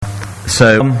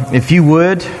So, if you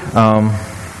would, if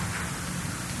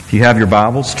you have your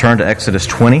Bibles, turn to Exodus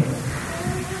 20.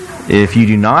 If you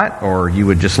do not, or you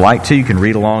would just like to, you can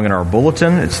read along in our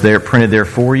bulletin. It's there, printed there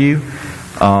for you.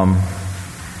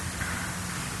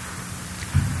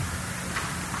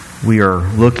 We are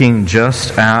looking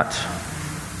just at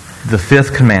the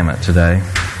fifth commandment today,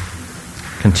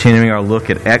 continuing our look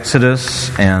at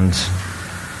Exodus, and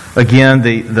again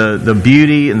the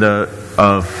beauty and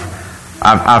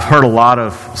I've heard a lot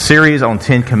of series on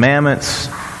 10 Commandments,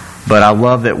 but I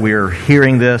love that we're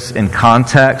hearing this in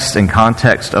context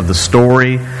of the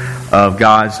story of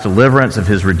God's deliverance, of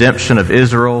His redemption of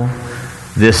Israel.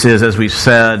 This is, as we've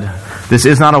said, this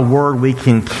is not a word we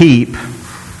can keep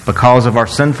because of our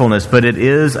sinfulness, but it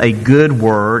is a good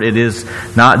word. It is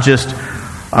not just,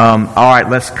 all right,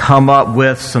 let's come up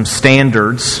with some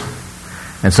standards.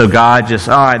 And so God just,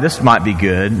 all right, this might be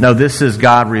good. No, this is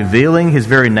God revealing His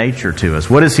very nature to us.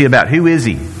 What is He about? Who is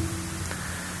He?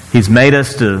 He's made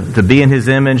us to be in His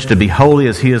image, to be holy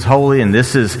as He is holy. And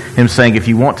this is Him saying, if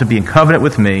you want to be in covenant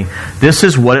with me, this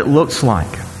is what it looks like.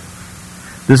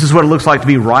 This is what it looks like to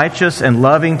be righteous and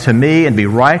loving to me and be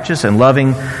righteous and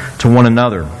loving to one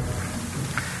another.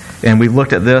 And we've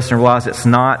looked at this and realized it's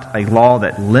not a law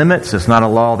that limits. It's not a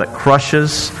law that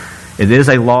crushes. It is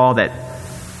a law that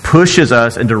pushes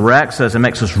us and directs us and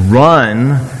makes us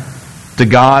run to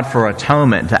God for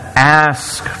atonement, to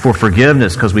ask for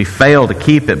forgiveness because we fail to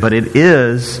keep it. But it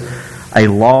is a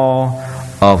law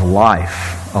of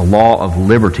life, a law of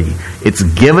liberty. It's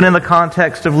given in the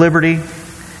context of liberty.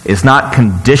 It's not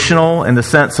conditional in the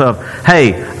sense of,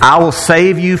 hey, I will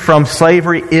save you from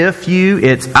slavery if you.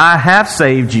 It's, I have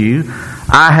saved you.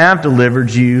 I have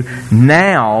delivered you.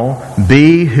 Now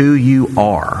be who you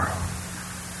are.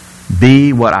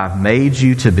 Be what I've made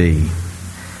you to be.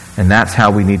 And that's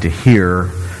how we need to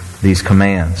hear these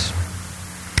commands.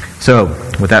 So,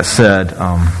 with that said,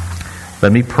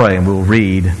 let me pray and we'll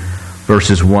read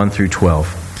verses 1 through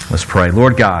 12. Let's pray.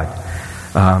 Lord God,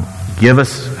 give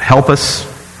us, help us.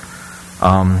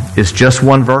 It's just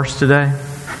one verse today,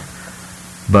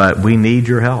 but we need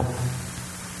your help.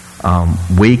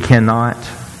 We cannot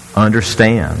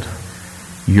understand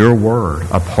your word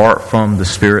apart from the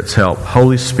Spirit's help.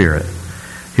 Holy Spirit,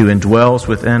 who indwells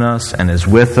within us and is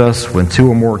with us when two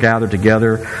or more gather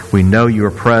together, we know you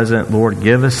are present. Lord,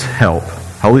 give us help.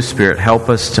 Holy Spirit, help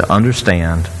us to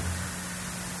understand,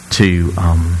 to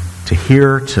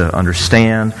hear, to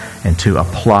understand, and to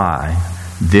apply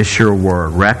this your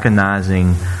word,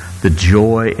 recognizing the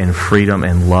joy and freedom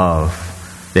and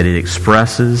love that it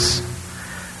expresses,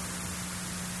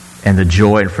 and the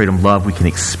joy and freedom and love we can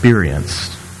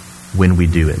experience when we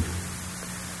do it.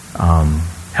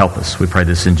 Help us. We pray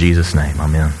this in Jesus' name.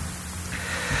 Amen.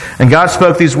 And God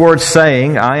spoke these words,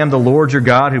 saying, I am the Lord your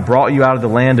God who brought you out of the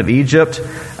land of Egypt,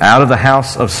 out of the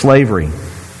house of slavery.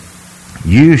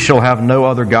 You shall have no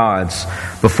other gods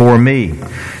before me.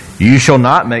 You shall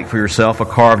not make for yourself a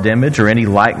carved image or any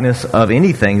likeness of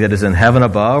anything that is in heaven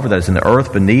above, or that is in the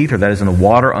earth beneath, or that is in the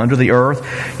water under the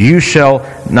earth. You shall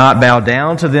not bow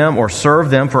down to them or serve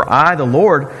them, for I, the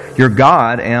Lord your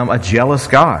God, am a jealous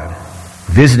God,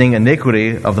 visiting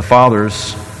iniquity of the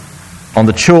fathers on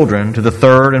the children to the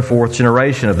third and fourth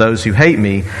generation of those who hate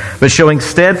me, but showing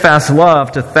steadfast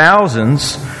love to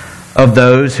thousands of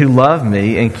those who love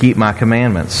me and keep my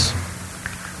commandments.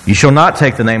 You shall not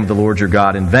take the name of the Lord your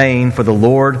God in vain, for the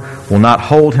Lord will not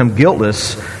hold him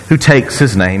guiltless who takes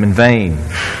his name in vain.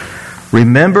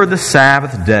 Remember the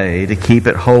Sabbath day to keep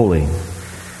it holy.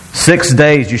 6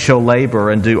 days you shall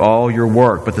labor and do all your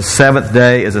work, but the seventh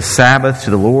day is a Sabbath to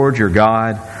the Lord your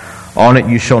God. On it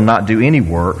you shall not do any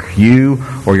work, you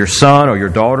or your son or your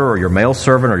daughter or your male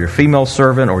servant or your female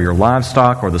servant or your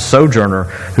livestock or the sojourner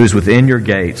who is within your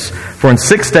gates. For in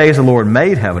 6 days the Lord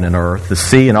made heaven and earth, the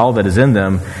sea and all that is in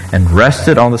them, and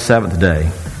rested on the seventh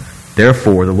day.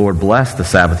 Therefore the Lord blessed the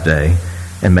Sabbath day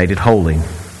and made it holy.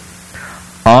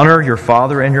 Honor your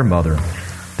father and your mother,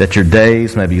 that your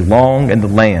days may be long in the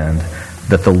land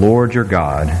that the Lord your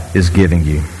God is giving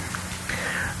you.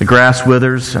 The grass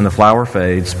withers and the flower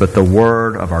fades, but the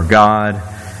word of our God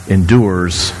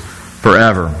endures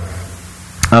forever.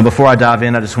 Before I dive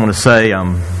in, I just want to say,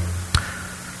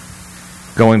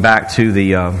 going back to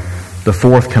the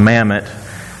fourth commandment,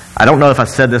 I don't know if I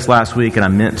said this last week, and I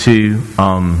meant to,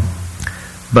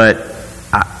 but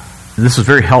this was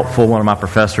very helpful. One of my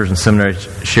professors in seminary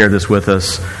shared this with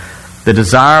us. The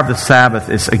desire of the Sabbath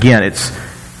is, again, it's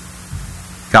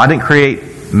God didn't create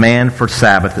man for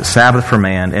Sabbath, it's Sabbath for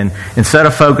man. And instead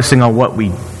of focusing on what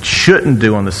we shouldn't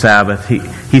do on the Sabbath,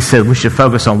 he said we should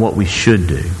focus on what we should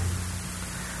do.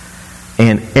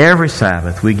 And every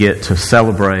Sabbath we get to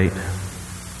celebrate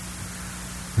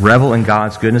revel in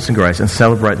God's goodness and grace, and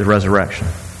celebrate the resurrection.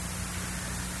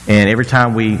 And every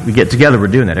time we get together, we're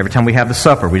doing that. Every time we have the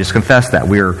supper, we just confess that.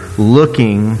 We're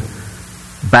looking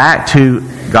back to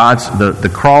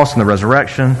the cross and the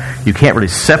resurrection. You can't really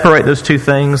separate those two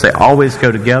things. They always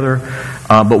go together.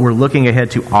 But we're looking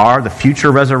ahead to the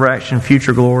future resurrection,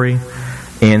 future glory.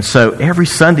 And so every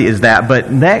Sunday is that.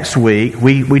 But next week,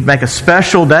 we'd make a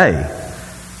special day.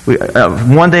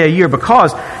 One day a year,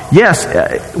 because, yes,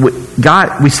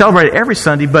 we celebrate it every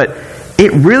Sunday, but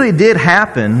it really did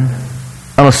happen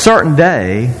on a certain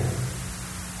day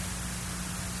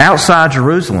outside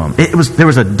Jerusalem. There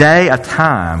was a day, a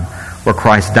time where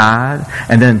Christ died,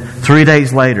 and then 3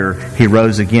 days later He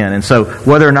rose again. And so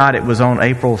whether or not it was on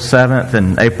April 7th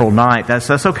and April 9th,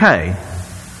 that's okay.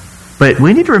 But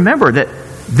we need to remember that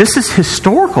this is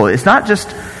historical. It's not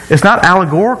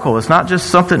allegorical. It's not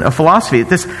just a philosophy.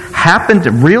 This happened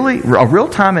a real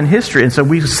time in history. And so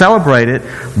we celebrate it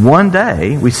one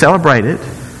day. We celebrate it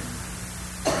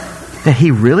that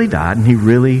He really died and He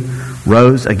really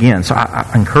rose again. So I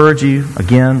encourage you,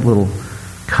 again,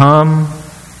 come,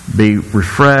 be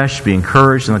refreshed, be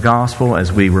encouraged in the gospel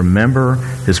as we remember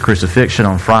His crucifixion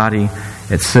on Friday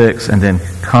at 6, and then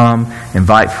come,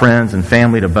 invite friends and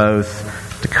family to both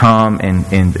to come and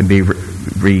be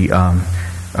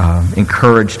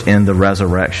encouraged in the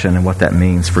resurrection and what that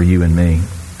means for you and me.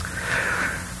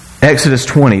 Exodus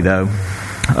 20, though,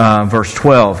 verse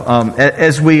 12.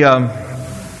 As we...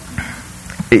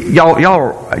 Y'all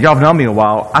have known me a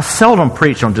while. I seldom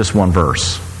preach on just one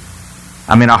verse.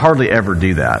 I mean, I hardly ever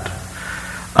do that.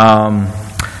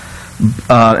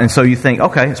 And so you think,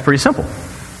 okay, it's pretty simple.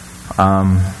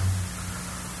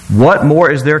 What more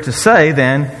is there to say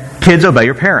than kids obey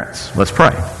your parents? Let's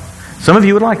pray. Some of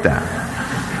you would like that.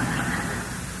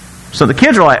 So the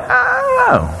kids are like, I don't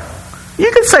know.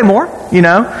 You can say more,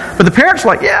 But the parents are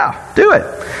like, yeah, do it.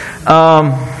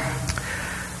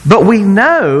 But we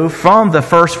know from the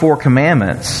first four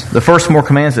commandments,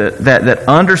 that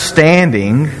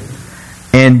understanding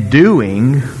and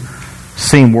doing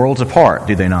seem worlds apart,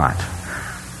 do they not?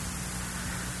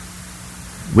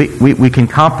 We can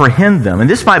comprehend them. And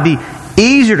this might be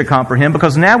easier to comprehend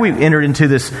because now we've entered into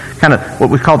this kind of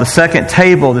what we call the second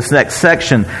table, this next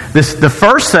section. The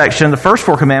first section, the first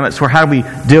four commandments, were how do we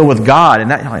deal with God?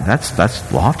 And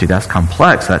that's lofty, that's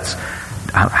complex. That's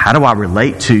how do I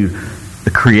relate to the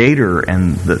Creator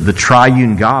and the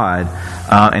triune God,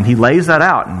 and He lays that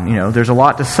out. And there's a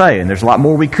lot to say, and there's a lot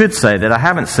more we could say that I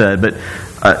haven't said, but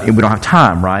we don't have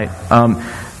time, right?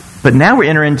 But now we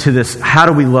enter into this: how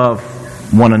do we love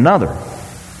one another?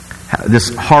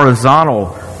 This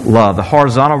horizontal love, the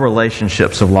horizontal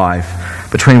relationships of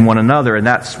life between one another, and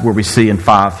that's where we see in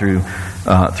 5 through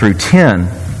 10.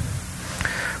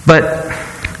 But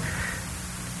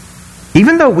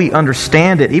even though we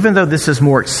understand it, even though this is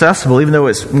more accessible, even though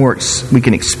it's more, we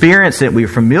can experience it, we're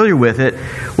familiar with it,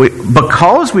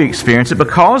 because we experience it,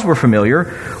 because we're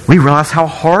familiar, we realize how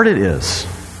hard it is.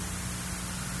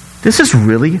 This is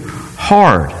really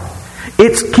hard.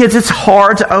 Kids, it's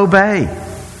hard to obey.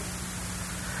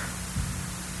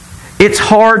 It's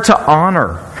hard to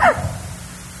honor.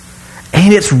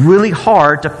 And it's really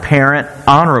hard to parent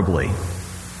honorably.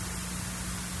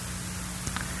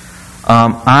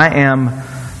 I am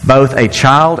both a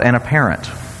child and a parent.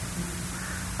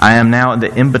 I am now in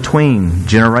the in-between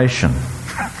generation.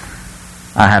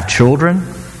 I have children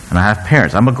and I have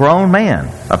parents. I'm a grown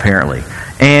man, apparently.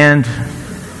 And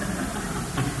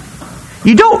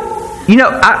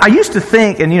I used to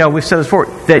think, and we've said this before,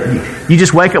 that you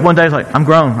just wake up one day and it's like, I'm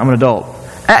grown, I'm an adult.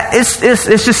 It's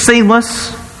just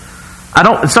seamless.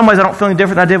 In some ways I don't feel any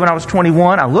different than I did when I was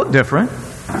 21. I look different.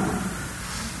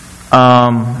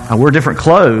 I wear different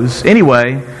clothes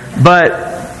anyway, but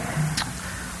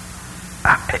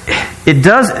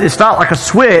it's not like a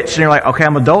switch and you're like, okay,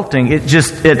 I'm adulting.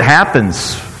 It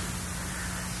happens.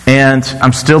 And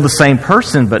I'm still the same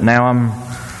person, but now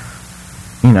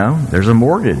there's a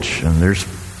mortgage and there's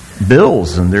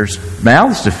bills and there's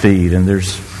mouths to feed and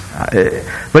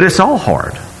but it's all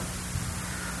hard.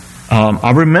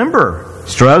 I remember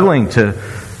struggling to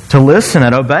listen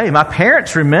and obey. My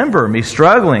parents remember me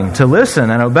struggling to listen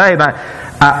and obey.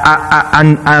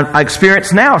 I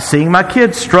experience now seeing my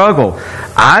kids struggle.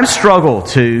 I struggle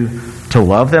to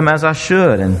love them as I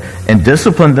should and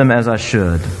discipline them as I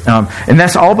should. And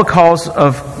that's all because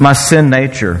of my sin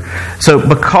nature. So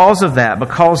because of that,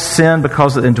 because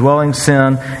of the indwelling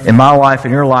sin in my life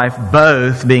and your life,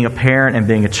 both being a parent and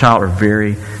being a child are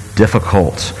very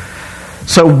difficult.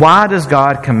 So why does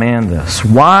God command this?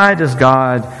 Why does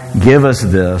God give us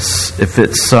this if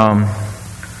it's so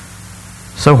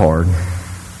hard?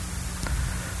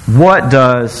 what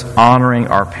does honoring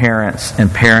our parents and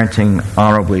parenting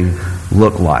honorably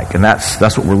look like? And that's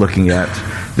what we're looking at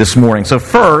this morning. So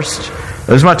first,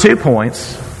 those are my 2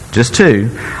 points, just 2.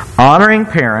 Honoring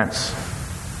parents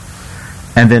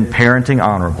and then parenting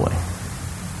honorably.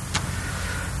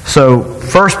 So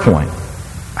first point,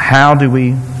 how do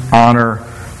we honor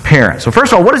parents? So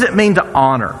first of all, what does it mean to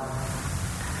honor?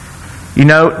 You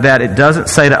note that it doesn't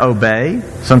say to obey.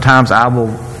 Sometimes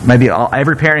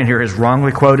every parent in here has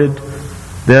wrongly quoted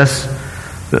this.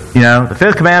 The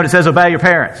 5th commandment, it says obey your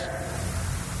parents.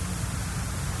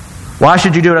 Why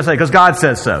should you do what I say? Because God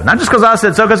says so. Not just because I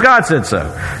said so, because God said so.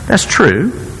 That's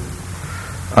true.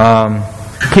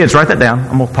 Kids, write that down.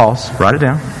 I'm going to pause. Write it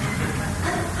down.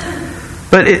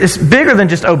 But it's bigger than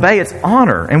just obey, it's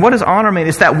honor. And what does honor mean?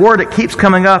 It's that word that keeps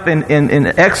coming up in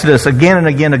Exodus again and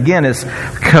again and again. It's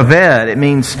kaved. It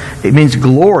means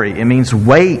glory. It means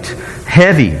weight,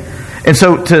 heavy. And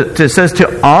so it says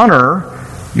to honor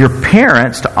your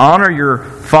parents, to honor your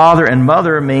father and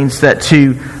mother means that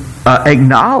to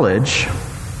acknowledge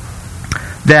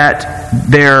that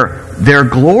their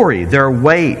glory, their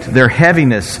weight, their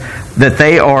heaviness, that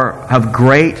they are of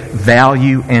great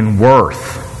value and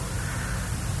worth.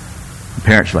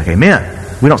 Parents are like,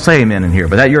 amen. We don't say amen in here,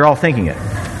 but that you're all thinking it.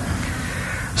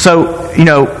 So,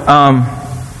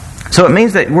 so it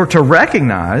means that we're to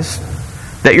recognize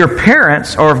that your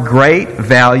parents are of great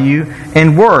value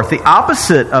and worth. The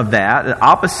opposite of that,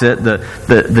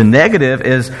 the negative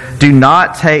is do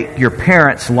not take your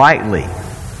parents lightly.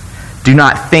 Do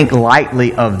not think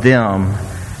lightly of them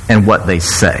and what they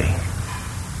say.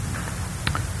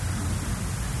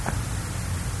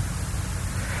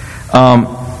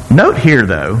 Note here,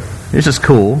 though, this is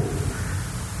cool,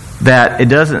 that it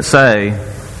doesn't say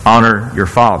honor your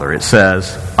father. It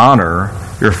says honor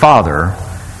your father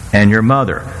and your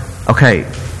mother. Okay,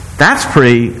 that's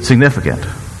pretty significant.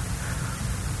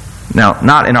 Now,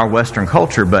 not in our Western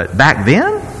culture, but back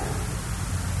then,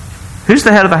 who's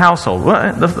the head of the household?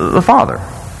 Well, the father.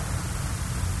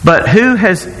 But who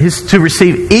is to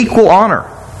receive equal honor?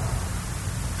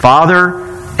 Father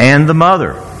and the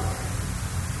mother.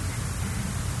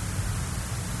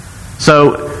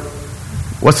 So,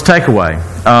 what's the takeaway?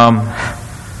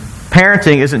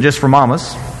 Parenting isn't just for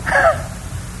mamas.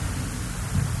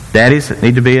 Daddies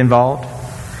need to be involved.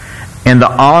 And the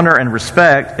honor and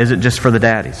respect isn't just for the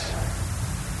daddies.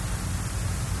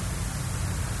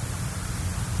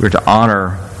 We're to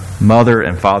honor mother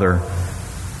and father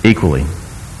equally.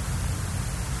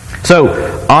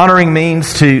 So, honoring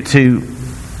means to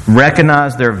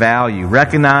recognize their value.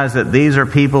 Recognize that these are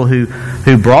people who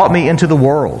brought me into the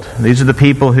world. These are the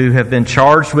people who have been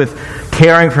charged with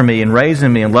caring for me and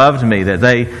raising me and loved me. That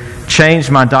they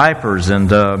changed my diapers and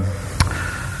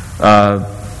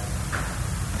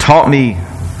taught me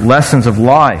lessons of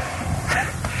life.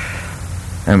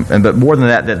 But more than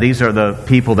that these are the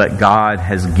people that God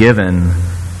has given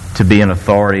to be an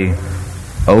authority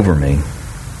over me.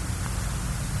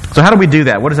 So how do we do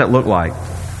that? What does that look like?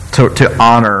 To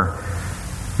honor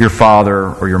your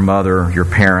father or your mother, your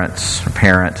parents or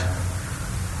parent.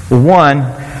 Well, one,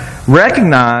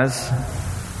 recognize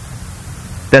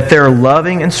that their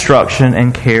loving instruction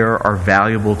and care are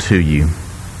valuable to you.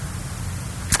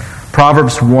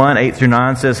 Proverbs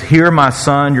 1:8-9 says, "Hear, my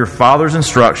son, your father's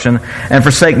instruction, and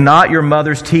forsake not your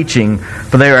mother's teaching,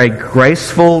 for they are a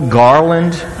graceful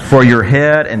garland for your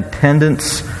head and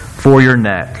pendants for your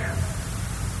neck."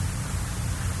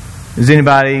 Does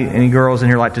any girls in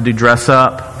here like to do dress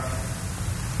up?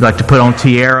 You like to put on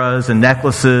tiaras and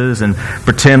necklaces and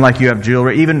pretend like you have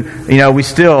jewelry? Even,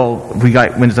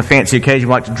 when it's a fancy occasion,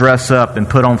 we like to dress up and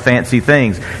put on fancy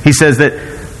things. He says that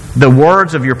the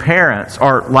words of your parents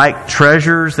are like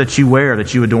treasures that you wear,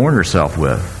 that you adorn yourself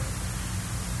with.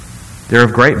 They're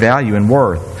of great value and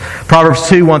worth. Proverbs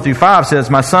 2:1-5 says,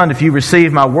 "My son, if you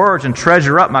receive my words and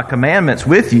treasure up my commandments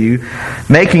with you,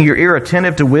 making your ear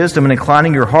attentive to wisdom and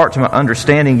inclining your heart to my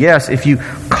understanding, yes, if you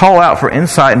call out for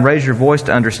insight and raise your voice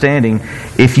to understanding,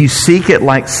 if you seek it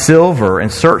like silver and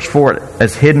search for it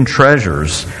as hidden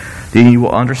treasures, then you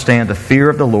will understand the fear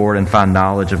of the Lord and find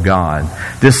knowledge of God."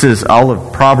 This is, all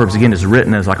of Proverbs, again, is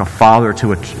written as like a father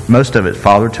to most of it,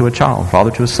 father to a child,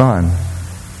 father to a son.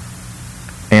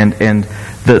 And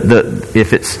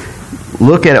if it's,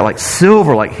 look at it like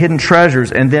silver, like hidden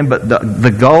treasures, and then, but the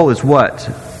goal is what?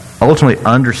 Ultimately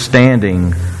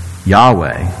understanding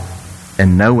Yahweh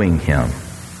and knowing Him.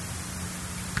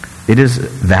 It is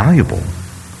valuable.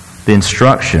 The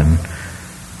instruction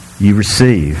you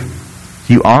receive,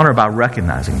 you honor by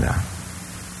recognizing that.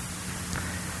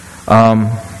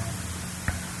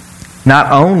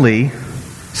 Not only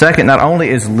Second, not only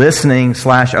is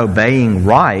listening/obeying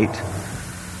right,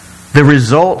 the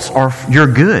results are your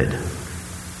good.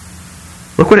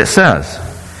 Look what it says.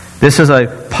 This is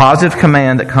a positive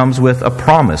command that comes with a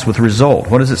promise, with result.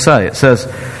 What does it say? It says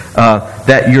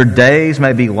that your days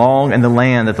may be long in the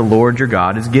land that the Lord your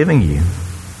God is giving you.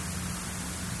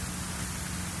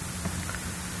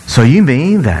 So you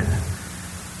mean that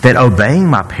obeying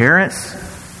my parents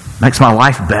makes my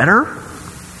life better?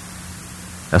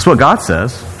 That's what God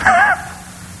says.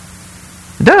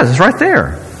 It does. It's right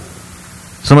there.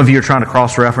 Some of you are trying to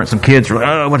cross-reference. Some kids are like,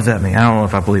 oh, what does that mean? I don't know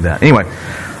if I believe that. Anyway.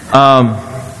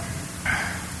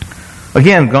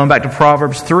 Again, going back to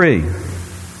Proverbs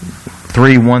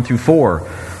 3:1-4.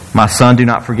 My son, do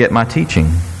not forget my teaching,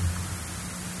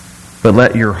 but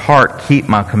let your heart keep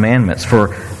my commandments.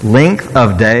 For length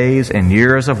of days and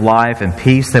years of life and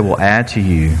peace they will add to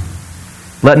you.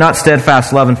 Let not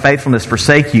steadfast love and faithfulness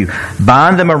forsake you.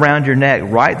 Bind them around your neck.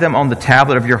 Write them on the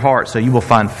tablet of your heart, so you will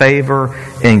find favor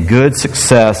and good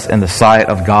success in the sight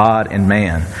of God and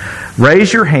man.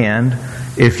 Raise your hand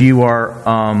if you are,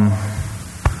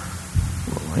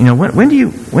 when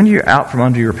do you're out from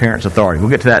under your parents' authority?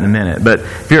 We'll get to that in a minute. But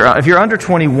if you're under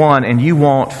 21 and you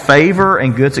want favor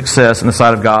and good success in the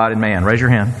sight of God and man, raise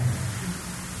your hand.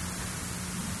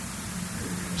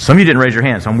 Some of you didn't raise your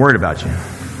hand, so I'm worried about you.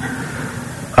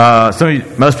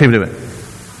 Most people do it.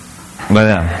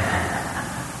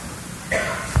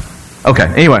 Okay,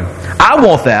 anyway. I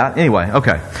want that. Anyway,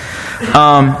 okay.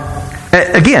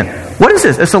 Again, what is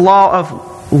this? It's a law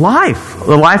of life.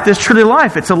 The life that's truly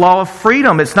life. It's a law of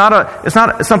freedom. It's not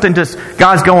something just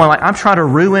God's going like, I'm trying to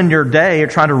ruin your day or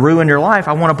trying to ruin your life.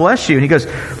 I want to bless you. And He goes,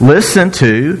 listen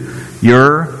to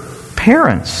your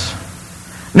parents.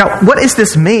 Now, what does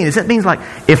this mean? Does it mean like,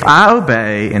 if I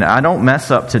obey and I don't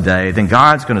mess up today, then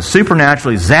God's going to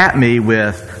supernaturally zap me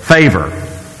with favor?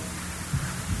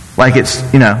 Like it's,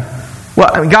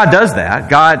 God does that.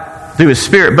 God, through His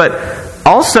Spirit. But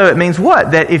also it means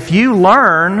what? That if you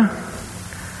learn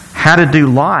how to do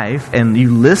life and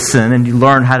you listen and you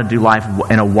learn how to do life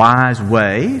in a wise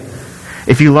way,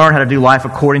 if you learn how to do life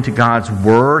according to God's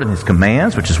Word and His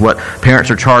commands, which is what parents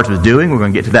are charged with doing, we're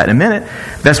going to get to that in a minute.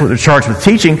 That's what they're charged with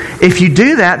teaching. If you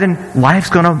do that, then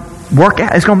life's going to work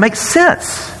out. It's going to make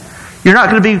sense. You're not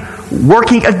going to be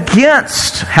working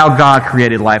against how God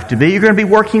created life to be. You're going to be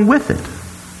working with it.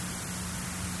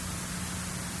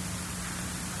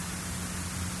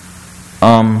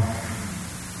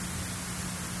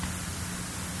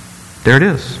 There it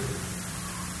is.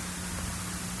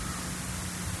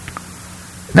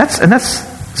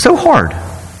 That's so hard.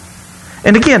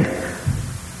 And again,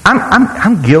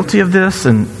 I'm guilty of this,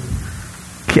 and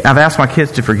I've asked my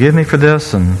kids to forgive me for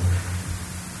this, and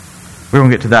we're going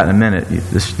to get to that in a minute.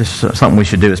 This is something we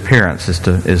should do as parents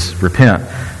is repent.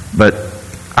 But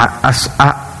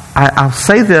I'll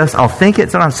say this, I'll think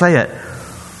it, and I'll say it.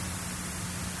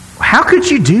 How could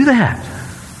you do that?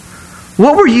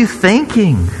 What were you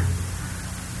thinking?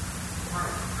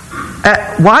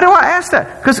 Why do I ask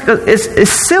that? Because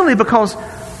it's silly, because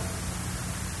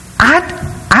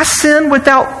I sin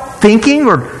without thinking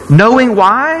or knowing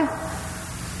why.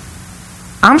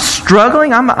 I'm struggling.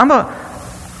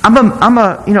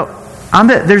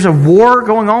 There's a war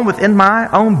going on within my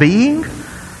own being.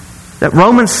 That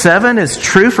Romans 7 is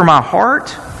true for my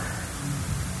heart.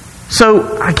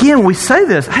 So again, we say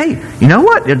this. Hey, you know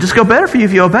what? It'll just go better for you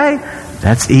if you obey.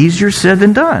 That's easier said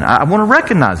than done. I want to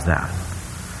recognize that.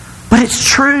 But it's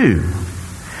true.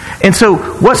 And so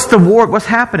what's the war? What's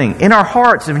happening? In our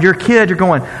hearts, if you're a kid, you're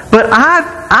going, but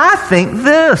I think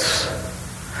this.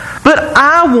 But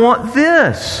I want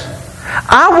this.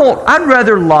 I'd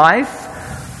rather life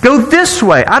go this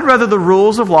way. I'd rather the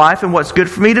rules of life and what's good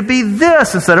for me to be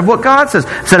this instead of what God says,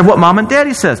 instead of what Mom and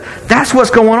Daddy says. That's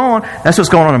what's going on. That's what's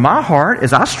going on in my heart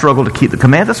as I struggle to keep the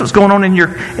command. That's what's going on in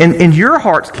your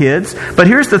hearts, kids. But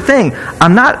here's the thing.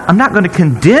 I'm not going to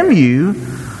condemn you.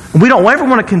 We don't ever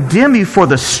want to condemn you for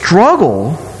the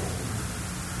struggle.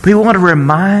 But we want to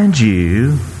remind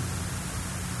you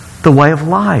the way of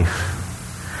life.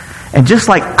 And just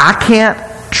like I can't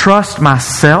trust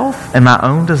myself and my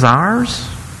own desires,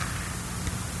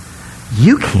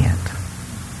 you can't.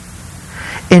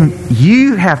 And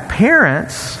you have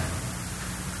parents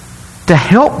to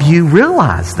help you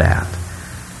realize that.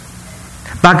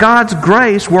 By God's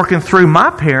grace, working through my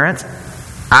parents,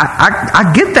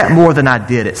 I get that more than I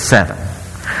did at 7.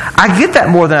 I get that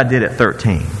more than I did at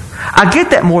 13. I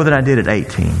get that more than I did at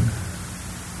 18.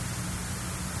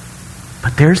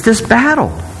 But there's this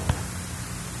battle.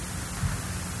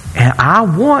 And I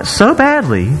want so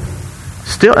badly,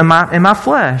 still in my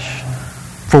flesh,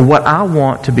 for what I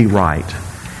want to be right.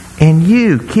 And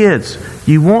you, kids,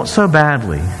 you want so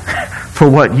badly for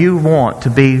what you want to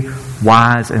be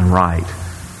wise and right.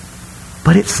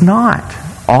 But it's not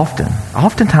often.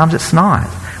 Oftentimes it's not.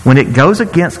 When it goes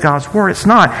against God's Word, it's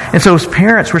not. And so as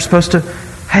parents, we're supposed to,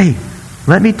 hey,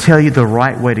 let me tell you the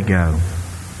right way to go.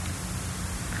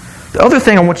 The other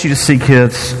thing I want you to see,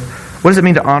 kids, what does it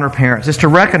mean to honor parents? Is to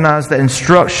recognize that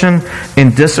instruction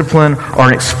and discipline are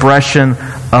an expression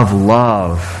of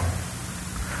love.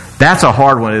 That's a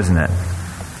hard one, isn't it?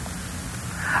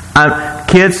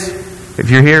 Kids, if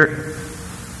you're here,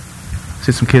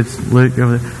 see some kids, Luke,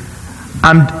 over there.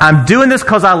 I'm doing this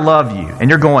because I love you. And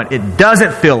you're going, it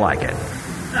doesn't feel like it.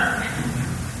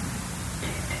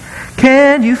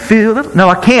 Can you feel it? No,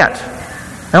 I can't.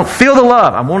 I don't feel the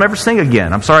love. I won't ever sing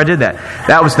again. I'm sorry I did that.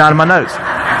 That was not in my notes.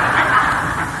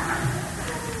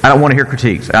 I don't want to hear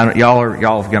critiques. Y'all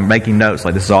are making notes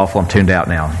like this is awful. I'm tuned out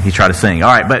now. He tried to sing. All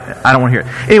right, but I don't want to hear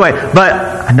it. Anyway, but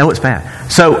I know it's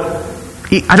bad. So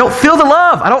I don't feel the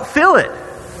love. I don't feel it.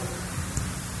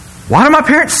 Why do my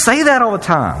parents say that all the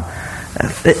time?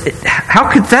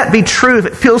 How could that be true if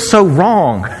it feels so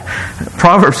wrong?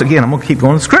 Proverbs, again, I'm going to keep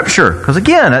going to Scripture. Because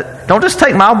again, don't just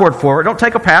take my word for it. Don't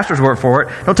take a pastor's word for it.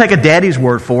 Don't take a daddy's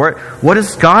word for it. What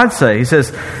does God say? He says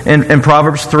in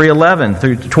Proverbs 3:11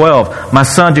 through 12, "My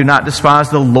son, do not despise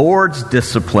the Lord's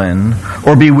discipline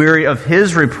or be weary of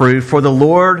His reproof, for the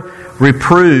Lord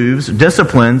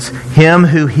disciplines him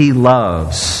who He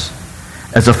loves,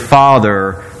 as a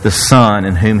father the son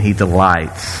in whom He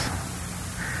delights."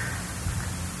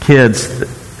 Kids,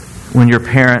 when your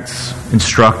parents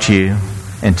instruct you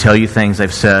and tell you things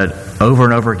they've said over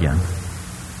and over again,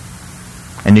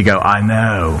 and you go, I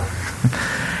know.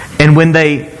 And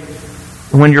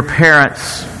when your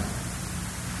parents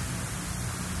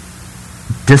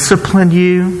discipline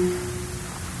you,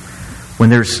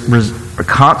 when there's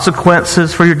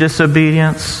consequences for your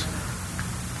disobedience,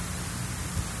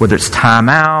 whether it's time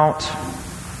out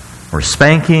or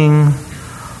spanking,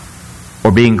 or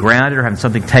being grounded or having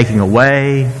something taken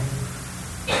away,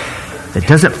 it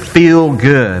doesn't feel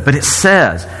good. But it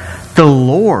says, the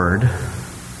Lord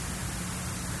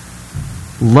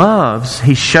loves,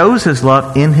 He shows His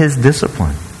love in His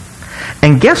discipline.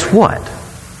 And guess what,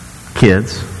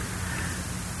 kids?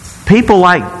 People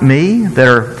like me that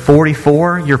are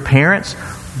 44, your parents,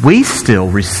 we still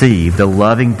receive the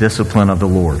loving discipline of the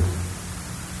Lord.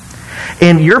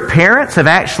 And your parents have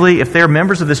actually, if they're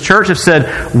members of this church, have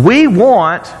said, we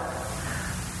want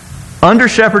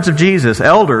under-shepherds of Jesus,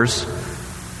 elders,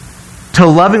 to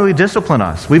lovingly discipline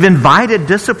us. We've invited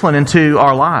discipline into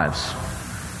our lives.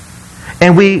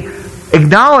 And we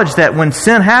acknowledge that when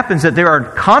sin happens, that there are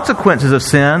consequences of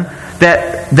sin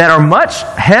that are much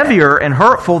heavier and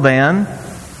hurtful than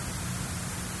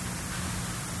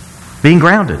being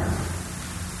grounded.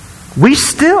 We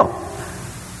still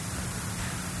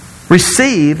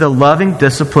receive the loving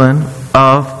discipline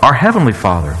of our Heavenly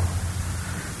Father.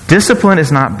 Discipline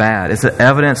is not bad. It's the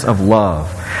evidence of love.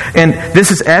 And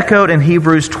this is echoed in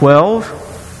Hebrews 12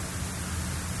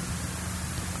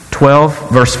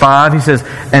 verse 5. He says,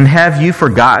 "And have you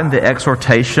forgotten the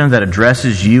exhortation that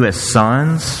addresses you as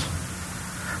sons?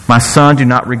 My son, do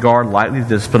not regard lightly the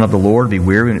discipline of the Lord. Be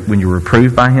weary when you are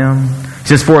reproved by Him." He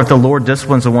says, "For if the Lord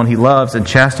disciplines the one He loves and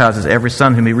chastises every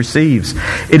son whom He receives,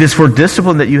 it is for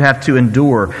discipline that you have to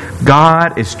endure.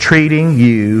 God is treating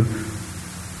you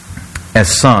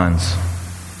as sons.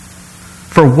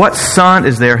 For what son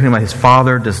is there whom his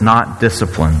father does not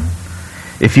discipline?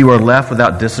 If you are left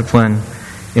without discipline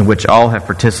in which all have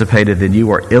participated, then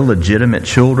you are illegitimate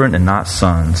children and not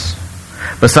sons.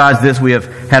 Besides this, we have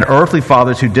had earthly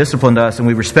fathers who disciplined us, and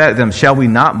we respect them. Shall we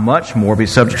not much more be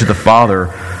subject to the Father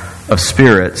of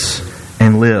spirits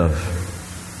and live?"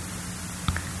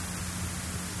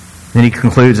 Then he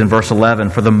concludes in verse 11,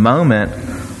 "For the moment,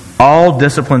 all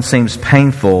discipline seems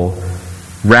painful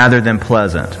rather than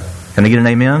pleasant." Can I get an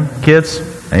amen, kids?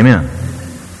 Amen.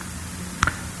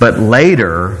 "But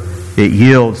later, it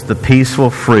yields the peaceful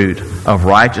fruit of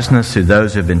righteousness to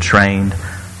those who have been trained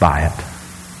by it."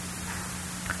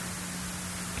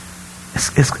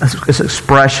 It's an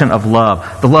expression of love.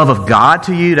 The love of God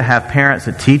to you, to have parents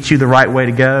that teach you the right way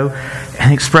to go.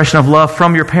 An expression of love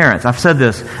from your parents. I've said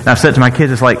this, and I've said it to my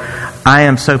kids, it's like, I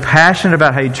am so passionate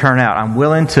about how you turn out. I'm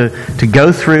willing to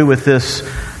go through with this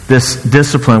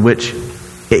discipline, which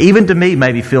even to me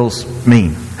maybe feels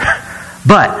mean.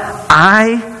 But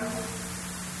I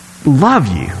love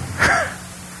you.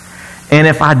 And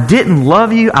if I didn't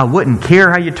love you, I wouldn't care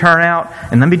how you turn out.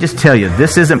 And let me just tell you,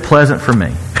 this isn't pleasant for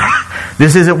me.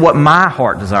 This isn't what my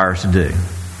heart desires to do.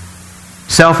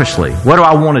 Selfishly, what do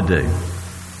I want to do?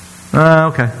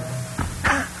 Okay.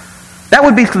 That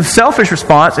would be the selfish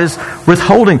response, is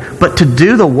withholding. But to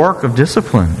do the work of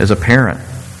discipline as a parent,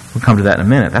 we'll come to that in a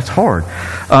minute, that's hard.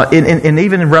 And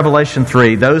even in Revelation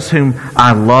 3, those whom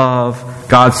I love,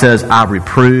 God says, I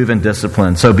reprove and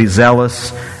discipline. So be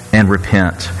zealous and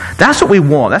repent. That's what we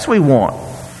want. That's what we want.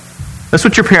 That's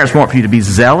what your parents want for you, to be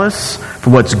zealous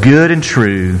for what's good and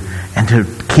true, and to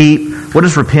keep, what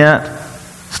does repent?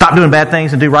 Stop doing bad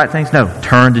things and do right things? No,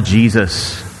 turn to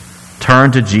Jesus.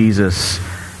 Turn to Jesus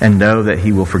and know that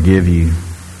He will forgive you.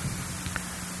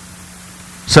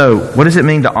 So, what does it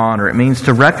mean to honor? It means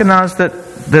to recognize that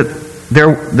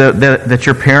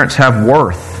your parents have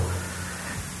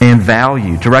worth and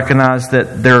value. To recognize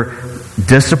that their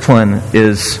discipline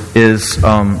is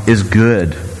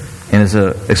good and is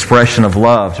an expression of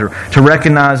love. To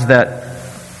recognize that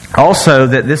also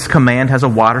that this command has a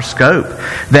wider scope.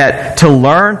 That to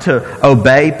learn to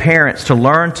obey parents, to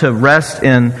learn to rest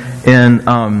in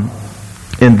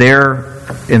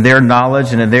their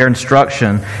knowledge and in their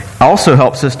instruction, also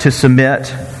helps us to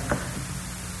submit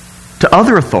to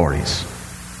other authorities.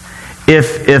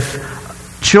 If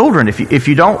children, if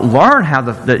you don't learn how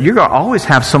that you're going to always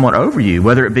have someone over you,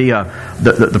 whether it be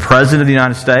the president of the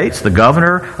United States, the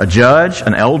governor, a judge,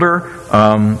 an elder,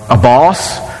 a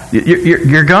boss.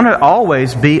 You're going to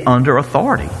always be under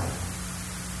authority.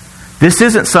 This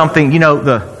isn't something,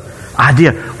 the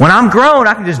idea, when I'm grown,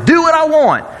 I can just do what I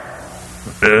want.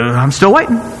 I'm still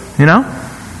waiting, It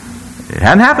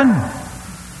hadn't happened.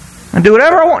 I do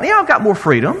whatever I want. Yeah, I've got more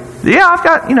freedom. Yeah, I've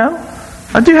got,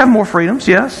 I do have more freedoms,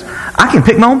 yes. I can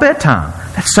pick my own bedtime.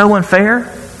 That's so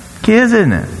unfair. Kids,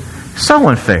 isn't it? So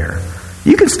unfair.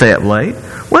 You can stay up late.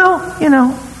 Well,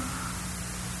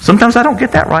 sometimes I don't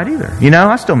get that right either.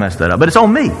 I still mess that up. But it's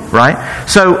on me, right?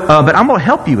 So, but I'm going to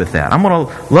help you with that. I'm going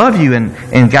to love you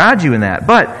and guide you in that.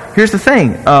 But here's the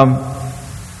thing.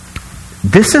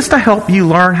 This is to help you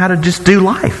learn how to just do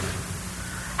life.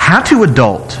 How to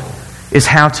adult is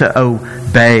how to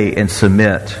obey and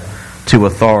submit to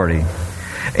authority.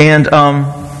 And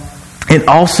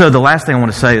also the last thing I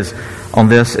want to say is on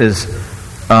this is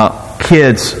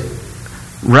kids,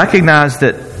 recognize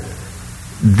that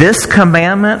this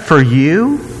commandment for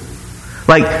you,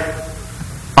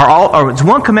 is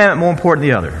one commandment more important than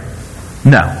the other?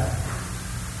 No.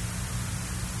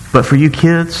 But for you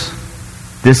kids,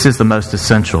 this is the most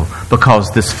essential,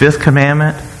 because this fifth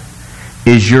commandment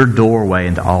is your doorway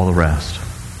into all the rest.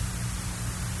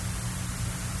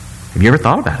 Have you ever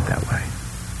thought about it that way?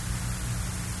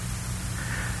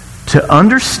 To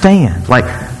understand,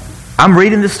 I'm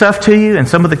reading this stuff to you, and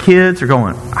some of the kids are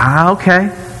going,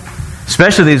 okay.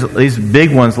 Especially these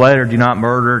big ones later, do not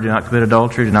murder, do not commit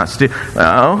adultery, do not steal.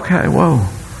 Okay, whoa.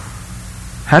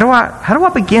 How do I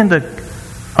begin to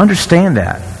understand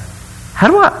that?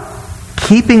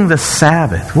 Keeping the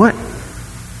Sabbath, what?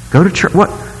 Go to church, what?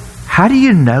 How do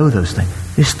you know those things?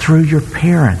 It's through your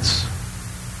parents.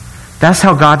 That's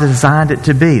how God designed it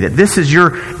to be. That this is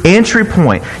your entry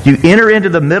point. You enter into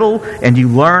the middle and you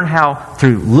learn how,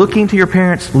 through looking to your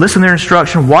parents, listen to their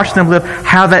instruction, watch them live,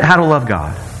 how to love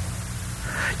God.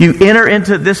 You enter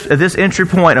into this entry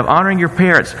point of honoring your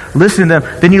parents, listening to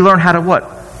them, then you learn how to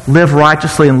what? Live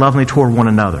righteously and lovingly toward one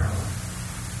another.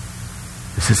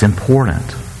 This is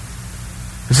important.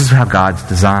 This is how God's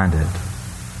designed it.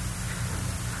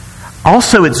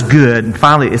 Also, it's good, and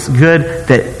finally, it's good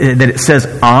that it says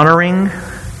honoring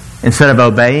instead of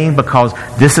obeying, because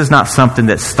this is not something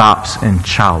that stops in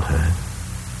childhood.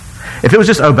 If it was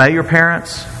just obey your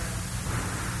parents,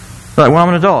 I'm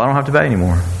an adult, I don't have to obey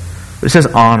anymore. But it says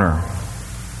honor.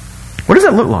 What does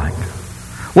that look like?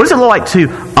 What does it look like to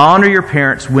honor your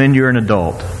parents when you're an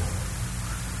adult?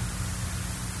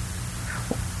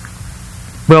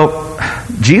 Well,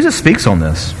 Jesus speaks on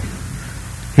this.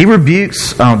 He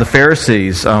rebukes the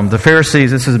Pharisees.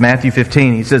 This is Matthew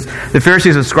 15. He says, the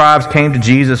Pharisees and scribes came to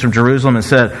Jesus from Jerusalem and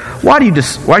said, Why do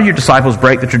your disciples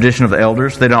break the tradition of the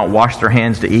elders? They don't wash their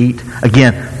hands to eat.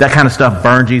 Again, that kind of stuff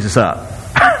burned Jesus up.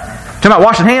 Talking about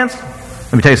washing hands?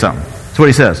 Let me tell you something. That's what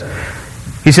he says.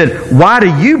 He said, Why do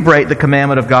you break the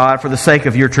commandment of God for the sake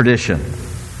of your tradition?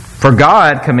 For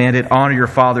God commanded, honor your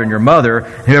father and your mother,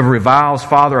 and whoever reviles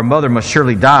father or mother must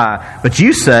surely die. But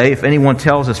you say, if anyone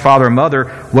tells his father or mother,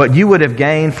 what you would have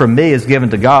gained from me is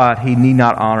given to God, he need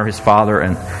not honor his father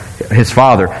and his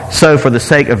father. So for the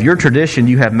sake of your tradition,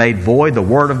 you have made void the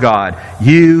word of God.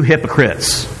 You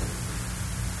hypocrites.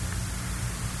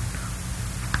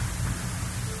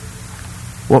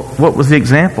 What was the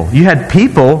example? You had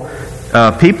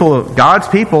God's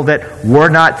people that were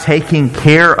not taking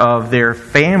care of their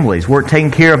families, weren't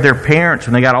taking care of their parents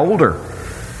when they got older.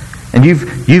 And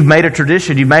you've made a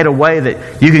tradition, you've made a way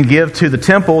that you can give to the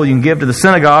temple, you can give to the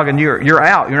synagogue, and you're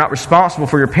out. You're not responsible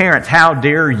for your parents. How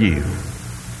dare you?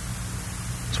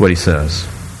 That's what he says.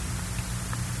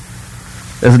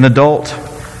 As an adult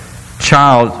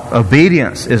child,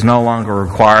 obedience is no longer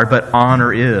required, but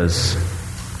honor is.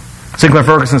 Sinclair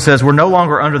Ferguson says, we're no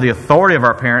longer under the authority of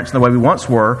our parents in the way we once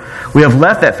were. We have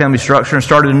left that family structure and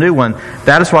started a new one.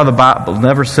 That is why the Bible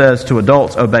never says to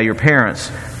adults, obey your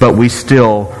parents, but we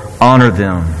still honor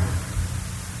them.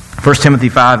 1 Timothy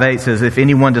 5:8 says, if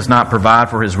anyone does not provide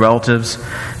for his relatives,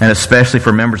 and especially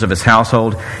for members of his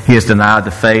household, he has denied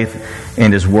the faith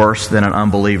and is worse than an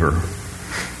unbeliever.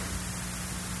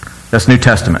 That's New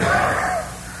Testament.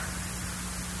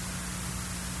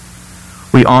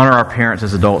 We honor our parents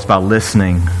as adults by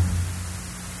listening,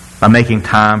 by making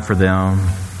time for them,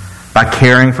 by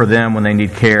caring for them when they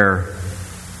need care.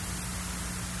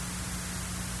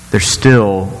 They're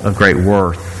still of great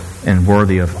worth and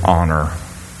worthy of honor.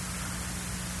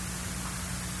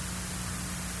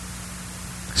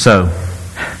 So,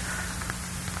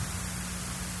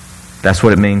 that's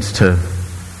what it means to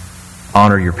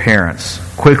honor your parents.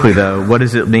 Quickly, though, what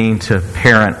does it mean to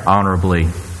parent honorably?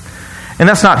 And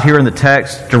that's not here in the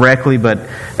text directly, but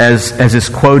as is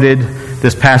quoted,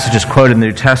 this passage is quoted in the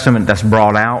New Testament, that's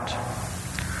brought out.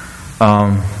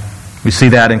 We see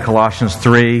that in Colossians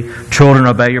 3. Children,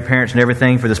 obey your parents in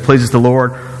everything, for this pleases the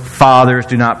Lord. Fathers,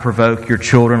 do not provoke your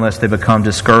children lest they become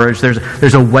discouraged.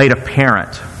 There's a way to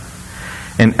parent.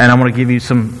 And I want to give you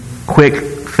some quick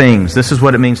things. This is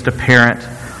what it means to parent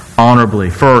honorably.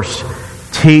 First,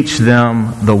 teach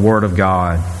them the Word of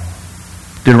God.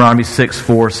 Deuteronomy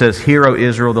 6:4 says, hear, O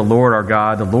Israel, the Lord our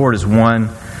God, the Lord is one.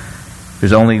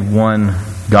 There's only one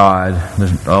God.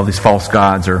 All these false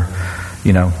gods are,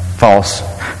 false.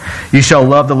 You shall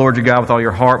love the Lord your God with all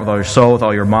your heart, with all your soul, with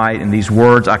all your might. And these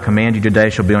words I command you today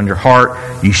shall be on your heart.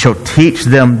 You shall teach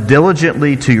them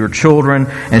diligently to your children,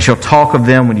 and shall talk of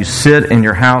them when you sit in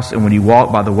your house, and when you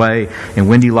walk by the way, and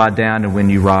when you lie down, and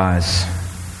when you rise.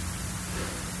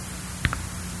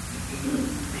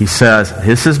 He says,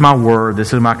 this is my word,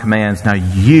 this is my commands. Now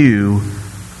you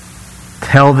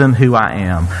tell them who I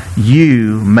am.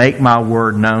 You make my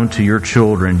word known to your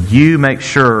children. You make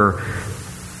sure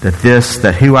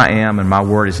that who I am and my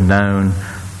word is known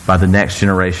by the next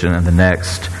generation and the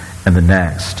next and the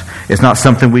next. It's not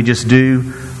something we just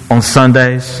do on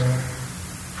Sundays. It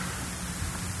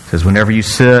says whenever you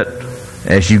sit,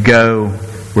 as you go,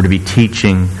 we're to be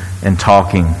teaching and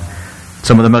talking.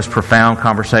 Some of the most profound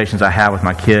conversations I have with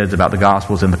my kids about the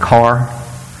gospel is in the car.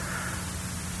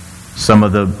 Some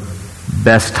of the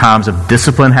best times of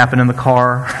discipline happen in the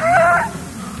car.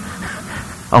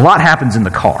 A lot happens in the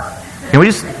car. A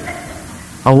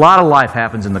lot of life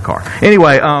happens in the car.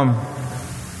 Anyway,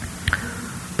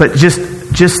 but just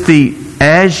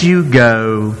as you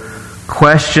go,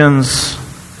 questions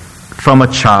from a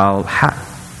child.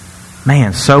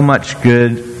 So much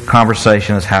good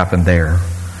conversation has happened there.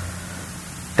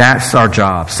 That's our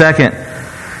job. Second,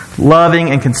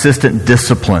 loving and consistent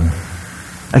discipline.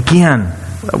 Again,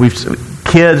 we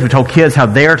told kids how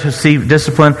they're to see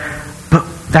discipline, but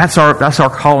that's our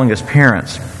calling as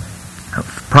parents.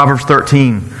 Proverbs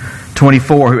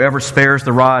 13:24, whoever spares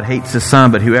the rod hates his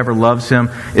son, but whoever loves him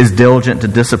is diligent to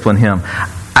discipline him.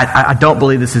 I don't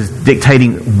believe this is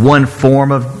dictating one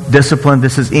form of discipline.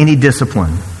 This is any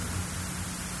discipline.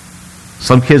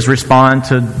 Some kids respond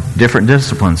to different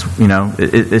disciplines.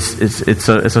 It's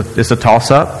a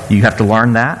toss-up. You have to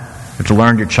learn that. You have to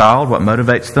learn your child, what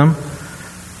motivates them.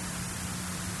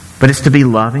 But it's to be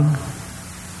loving,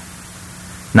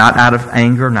 not out of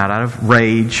anger, not out of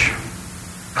rage,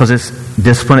 because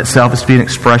discipline itself is to be an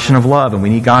expression of love, and we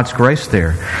need God's grace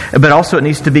there. But also it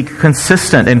needs to be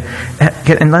consistent, and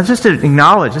let's just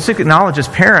acknowledge as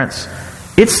parents,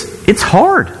 it's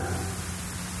hard.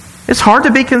 It's hard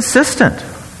to be consistent.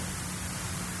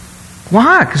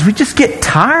 Why? Because we just get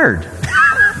tired.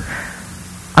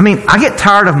 I get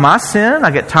tired of my sin. I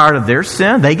get tired of their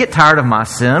sin. They get tired of my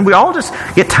sin. We all just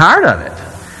get tired of it.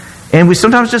 And we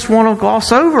sometimes just want to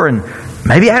gloss over and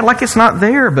maybe act like it's not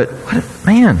there. But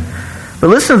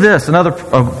listen to this. Another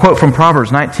quote from Proverbs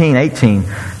 19:18.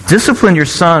 Discipline your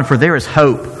son, for there is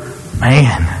hope.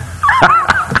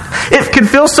 It can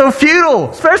feel so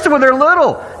futile, especially when they're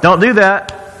little. Don't do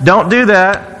that. Don't do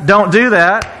that. Don't do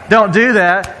that. Don't do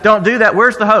that. Don't do that.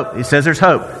 Where's the hope? He says there's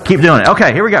hope. Keep doing it.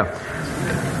 Okay, here we go.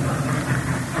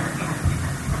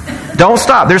 Don't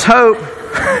stop. There's hope.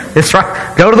 It's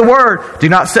right. Go to the Word. Do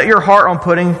not set your heart on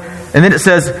putting... And then it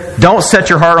says, don't set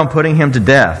your heart on putting him to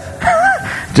death.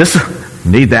 Just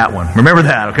need that one. Remember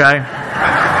that, okay?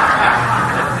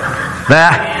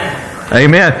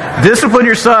 Amen. Discipline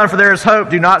your son, for there is hope.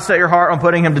 Do not set your heart on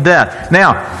putting him to death.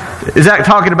 Now, is that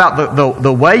talking about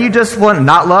the way you discipline,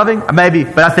 not loving? Maybe,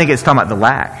 but I think it's talking about the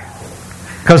lack.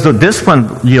 Because the discipline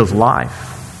yields life.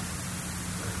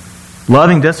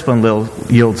 Loving discipline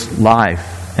yields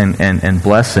life and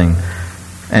blessing.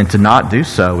 And to not do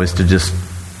so is to just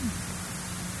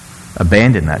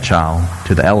abandon that child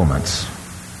to the elements.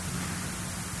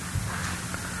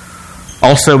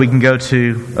 Also, we can go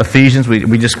to Ephesians.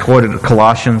 We just quoted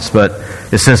Colossians, but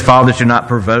it says, "Fathers, do not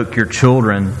provoke your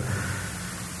children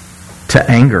to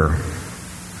anger,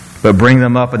 but bring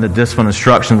them up in the discipline and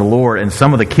instruction of the Lord." And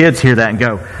some of the kids hear that and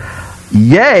go,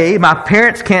 "Yay, my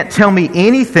parents can't tell me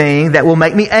anything that will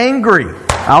make me angry."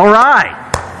 All right.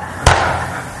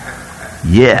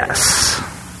 Yes.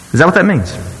 Is that what that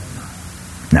means?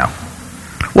 No.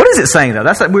 What is it saying though?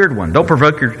 That's that weird one. Don't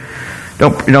provoke your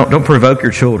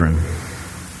children.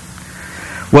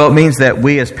 Well, it means that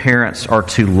we as parents are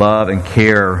to love and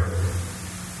care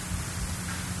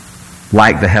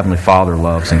like the Heavenly Father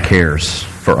loves and cares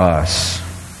for us.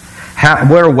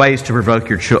 What are ways to provoke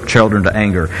your children to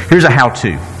anger? Here's a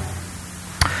how-to.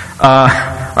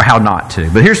 Or how not to.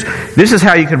 But this is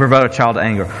how you can provoke a child to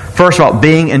anger. First of all,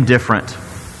 being indifferent.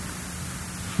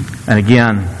 And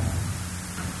again,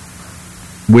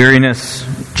 weariness,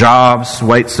 jobs,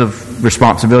 weights of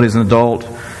responsibility as an adult,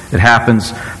 it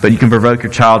happens. But you can provoke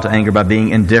your child to anger by being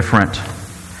indifferent.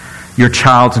 Your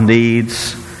child's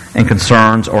needs and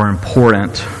concerns are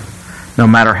important no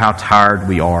matter how tired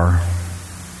we are.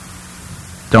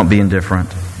 Don't be indifferent.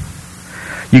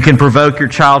 You can provoke your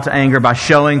child to anger by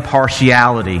showing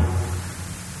partiality,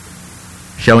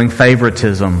 showing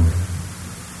favoritism,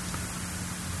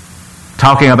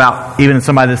 talking about even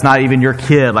somebody that's not even your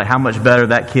kid, like how much better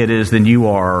that kid is than you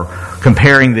are,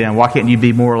 comparing them. Why can't you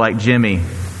be more like Jimmy?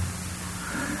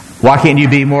 Why can't you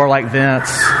be more like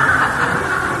Vince?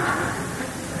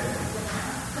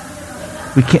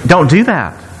 Don't do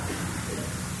that.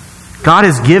 God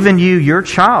has given you your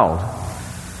child.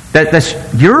 That's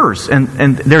yours, and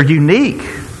they're unique,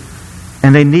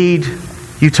 and they need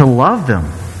you to love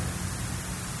them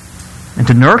and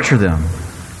to nurture them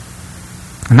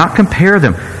and not compare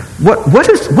them. What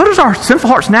does our sinful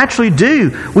hearts naturally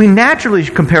do? We naturally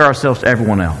compare ourselves to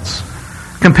everyone else.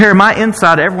 Compare my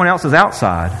inside to everyone else's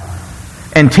outside.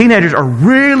 And teenagers are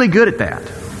really good at that.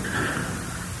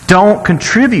 Don't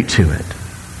contribute to it.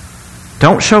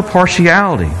 Don't show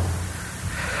partiality.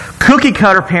 Cookie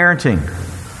cutter parenting.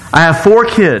 I have 4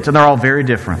 kids, and they're all very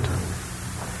different.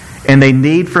 And they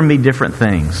need from me different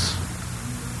things.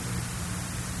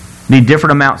 Need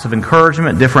different amounts of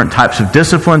encouragement, different types of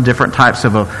discipline, different types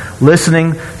of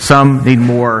listening. Some need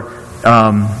more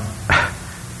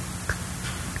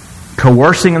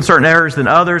coercing in certain areas than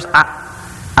others.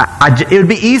 It would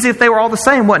be easy if they were all the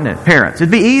same, wouldn't it, parents?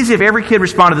 It'd be easy if every kid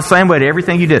responded the same way to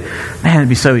everything you did. Man, it'd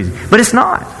be so easy. But it's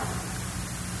not.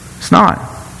 It's not.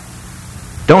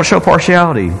 Don't show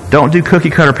partiality. Don't do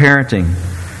cookie-cutter parenting.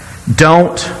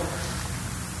 Don't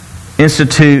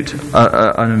institute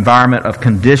an environment of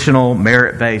conditional,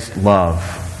 merit-based love.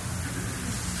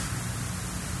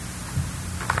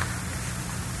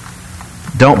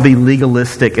 Don't be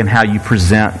legalistic in how you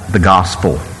present the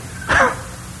gospel.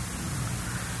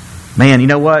 Man, you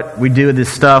know what? We do this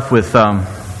stuff with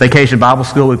Vacation Bible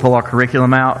School. We pull our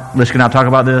curriculum out. Lishka and I talk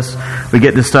about this. We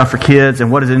get this stuff for kids,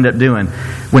 and what does it end up doing?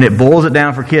 When it boils it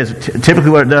down for kids, typically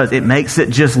what it does, it makes it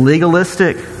just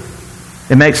legalistic.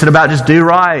 It makes it about just do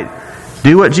right.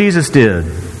 Do what Jesus did.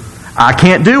 I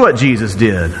can't do what Jesus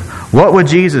did. What would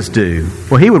Jesus do?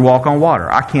 Well, He would walk on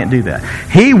water. I can't do that.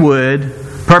 He would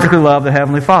perfectly love the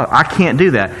Heavenly Father. I can't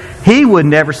do that. He would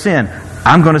never sin.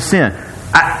 I'm going to sin.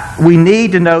 We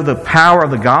need to know the power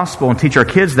of the gospel and teach our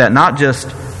kids that, not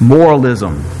just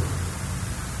moralism.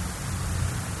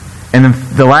 And then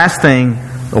the last thing,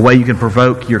 the way you can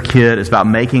provoke your kid is about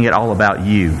making it all about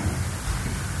you.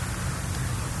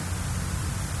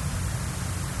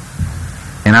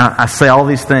 And I say all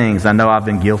these things. I know I've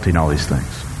been guilty in all these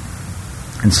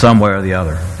things in some way or the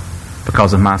other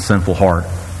because of my sinful heart.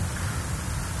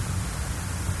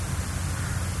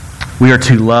 We are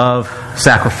to love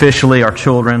sacrificially our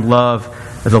children, love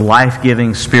as a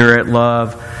life-giving spirit,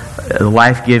 love the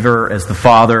life-giver as the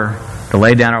Father, to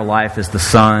lay down our life as the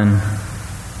Son.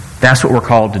 That's what we're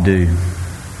called to do.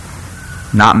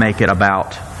 Not make it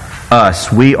about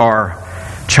us. We are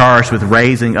charged with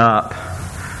raising up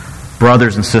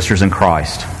brothers and sisters in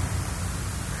Christ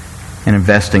and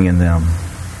investing in them.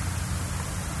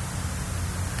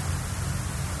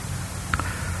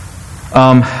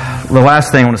 The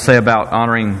last thing I want to say about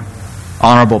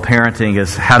honorable parenting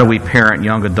is, how do we parent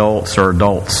young adults or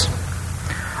adults?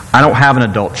 I don't have an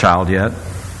adult child yet.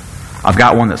 I've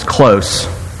got one that's close.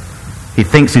 He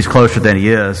thinks he's closer than he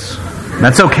is.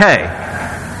 That's okay.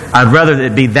 I'd rather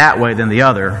it be that way than the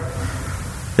other.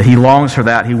 That he longs for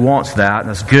that, he wants that, and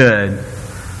that's good.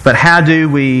 But how do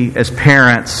we, as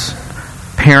parents,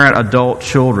 parent adult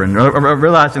children?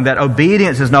 Realizing that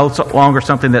obedience is no longer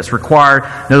something that's required,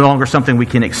 no longer something we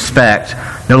can expect,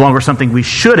 no longer something we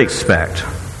should expect.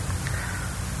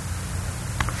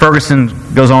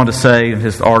 Ferguson goes on to say in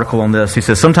his article on this, he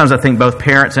says, sometimes I think both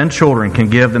parents and children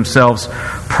can give themselves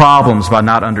problems by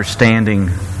not understanding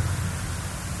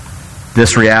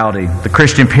this reality. The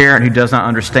Christian parent who does not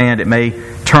understand it may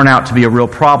turn out to be a real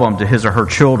problem to his or her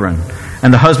children.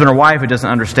 And the husband or wife who doesn't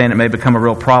understand it may become a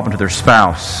real problem to their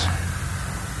spouse.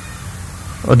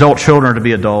 Adult children are to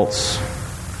be adults.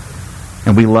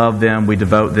 And we love them, we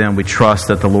devote them, we trust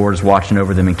that the Lord is watching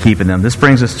over them and keeping them. This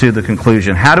brings us to the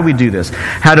conclusion. How do we do this?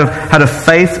 How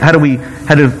do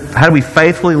we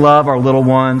faithfully love our little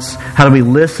ones? How do we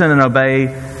listen and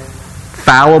obey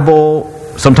fallible,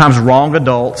 sometimes wrong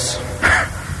adults?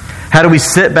 How do we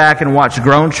sit back and watch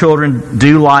grown children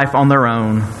do life on their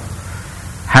own?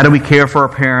 How do we care for our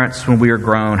parents when we are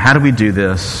grown? How do we do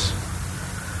this?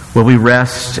 Well, we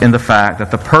rest in the fact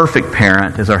that the perfect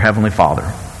parent is our Heavenly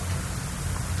Father.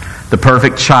 The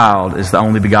perfect child is the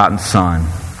only begotten Son.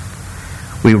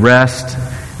 We rest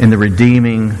in the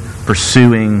redeeming,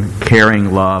 pursuing,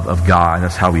 caring love of God.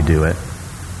 That's how we do it.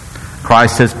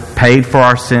 Christ has paid for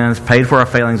our sins, paid for our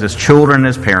failings as children and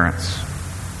as parents.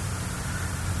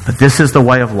 But this is the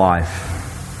way of life.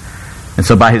 And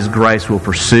so by His grace we'll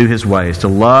pursue His ways, to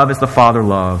love as the Father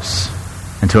loves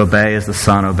and to obey as the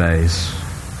Son obeys,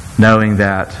 knowing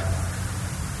that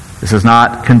this is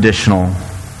not conditional,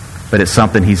 but it's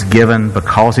something He's given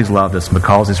because He's loved us,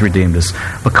 because He's redeemed us,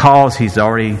 because He's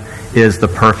already is the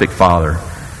perfect Father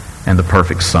and the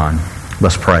perfect Son.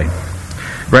 Let's pray.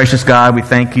 Gracious God, we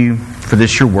thank You for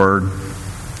this, Your Word,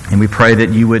 and we pray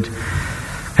that You would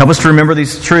help us to remember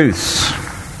these truths,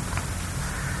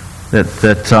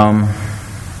 that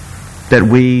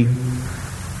we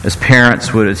as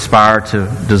parents would aspire to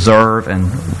deserve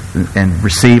and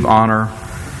receive honor.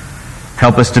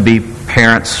 Help us to be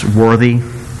parents worthy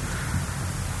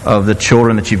of the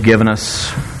children that You've given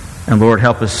us. And Lord,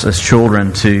 help us as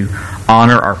children to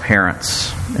honor our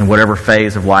parents in whatever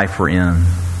phase of life we're in.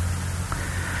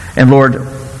 And Lord,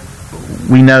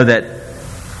 we know that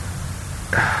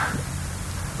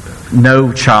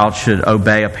no child should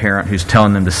obey a parent who's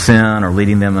telling them to sin or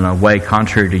leading them in a way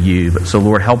contrary to You. But so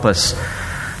Lord, help us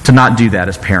to not do that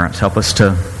as parents. Help us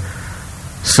to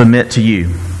submit to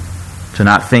You, to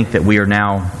not think that we are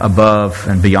now above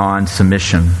and beyond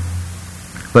submission,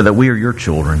 but that we are Your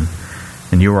children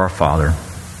and You are our Father.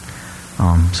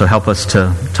 So help us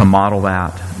to model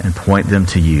that and point them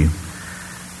to You.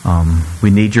 We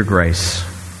need Your grace,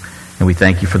 and we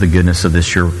thank You for the goodness of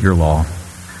this, Your law.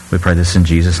 We pray this in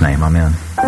Jesus' name. Amen.